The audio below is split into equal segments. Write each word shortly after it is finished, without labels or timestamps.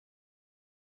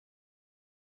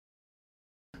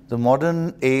The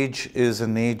modern age is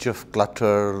an age of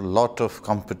clutter, lot of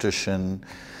competition.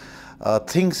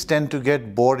 Things tend to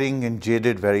get boring and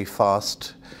jaded very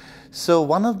fast. So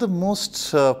one of the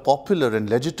most popular and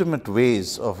legitimate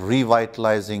ways of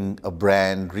revitalizing a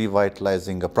brand,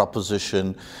 revitalizing a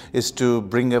proposition, is to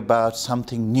bring about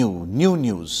something new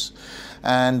news.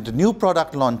 And new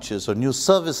product launches or new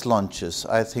service launches,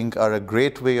 I think, are a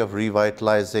great way of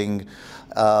revitalizing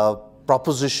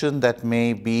proposition that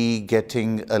may be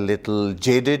getting a little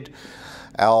jaded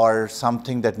or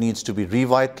something that needs to be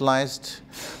revitalized.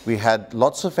 We had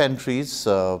lots of entries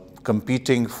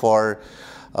competing for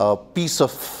a piece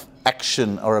of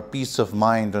action or a piece of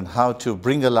mind on how to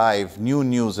bring alive new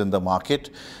news in the market,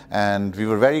 and we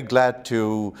were very glad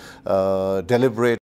to deliberate